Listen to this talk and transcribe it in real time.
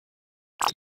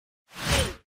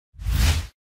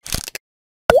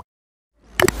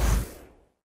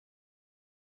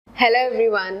Hello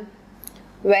everyone.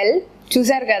 Well,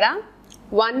 చూసారు కదా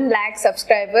 1 lakh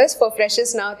subscribers for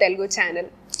FreshersNow Telugu channel.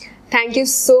 Thank you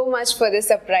so much for the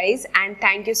surprise and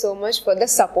thank you so much for the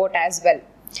support as well.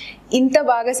 ఇంత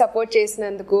బాగా support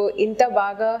చేసినందుకు, ఇంత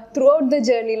బాగా throughout the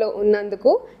జర్నీలో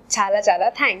ఉన్నందుకు చాలా చాలా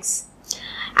థ్యాంక్స్.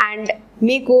 అండ్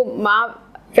మీకు మా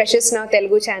FreshersNow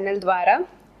Telugu ఛానల్ ద్వారా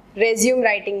రెజ్యూమ్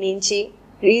రైటింగ్ నుంచి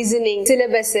రీజనింగ్,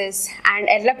 సిలబసెస్ అండ్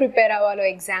ఎలా ప్రిపేర్ అవ్వాలో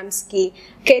ఎగ్జామ్స్కి,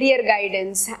 career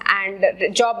guidance and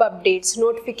job updates,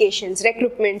 notifications,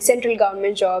 recruitment, central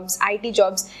government jobs, IT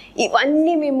jobs,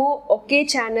 ఇవన్నీ మేము ఒకే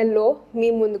ఛానల్లో మీ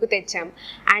ముందుకు తెచ్చాం.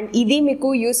 అండ్ ఇది మీకు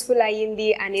యూస్ఫుల్ అయ్యింది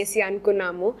అనేసి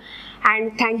అనుకున్నాము. And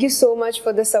thank you so much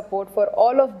for the support for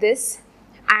all of this.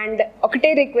 And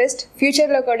ఒకటే రిక్వెస్ట్,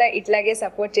 ఫ్యూచర్లో కూడా ఇట్లాగే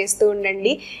సపోర్ట్ చేస్తూ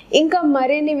ఉండండి. ఇంకా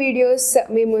మరిన్ని వీడియోస్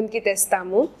మీ ముందుకి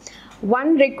తెస్తాము. వన్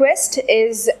రిక్వెస్ట్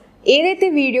ఈజ్, ఏదైతే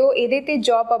వీడియో, ఏదైతే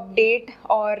జాబ్ అప్డేట్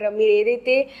ఆర్ మీరు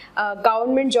ఏదైతే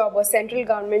government job or central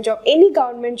government job, any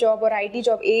government job or IT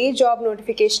job, A job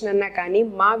notification అన్నా కానీ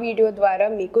మా వీడియో ద్వారా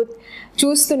మీకు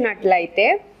చూస్తున్నట్లయితే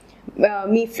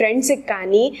మీ ఫ్రెండ్స్కి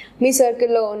కానీ, మీ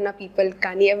సర్కిల్లో ఉన్న పీపుల్కి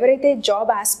కానీ, ఎవరైతే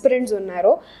జాబ్ ఆస్పిరెంట్స్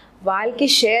ఉన్నారో వాళ్ళకి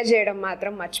షేర్ చేయడం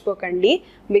మాత్రం మర్చిపోకండి.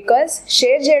 బికాజ్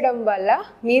షేర్ చేయడం వల్ల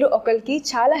మీరు ఒకరికి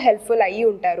చాలా హెల్ప్ఫుల్ అయ్యి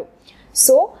ఉంటారు.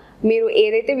 సో మీరు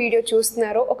ఏదైతే వీడియో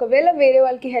చూస్తున్నారో ఒకవేళ వేరే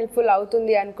వాళ్ళకి హెల్ప్ఫుల్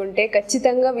అవుతుంది అనుకుంటే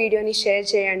ఖచ్చితంగా వీడియోని షేర్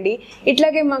చేయండి.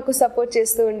 ఇట్లాగే మాకు సపోర్ట్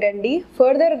చేస్తూ ఉండండి.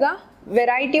 ఫర్దర్గా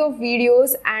variety of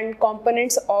videos and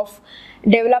components of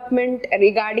development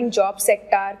regarding job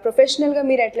sector, ప్రొఫెషనల్గా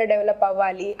మీరు ఎట్లా డెవలప్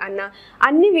అవ్వాలి అన్న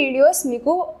అన్ని వీడియోస్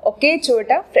మీకు ఒకే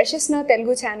చోట FreshersNow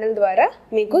Telugu ఛానల్ ద్వారా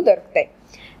మీకు దొరుకుతాయి.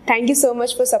 Thank you so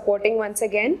much for supporting once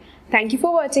again. Thank you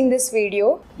for watching this video.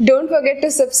 Don't forget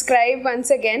to subscribe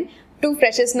once again to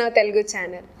FreshersNow Telugu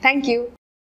channel. Thank you.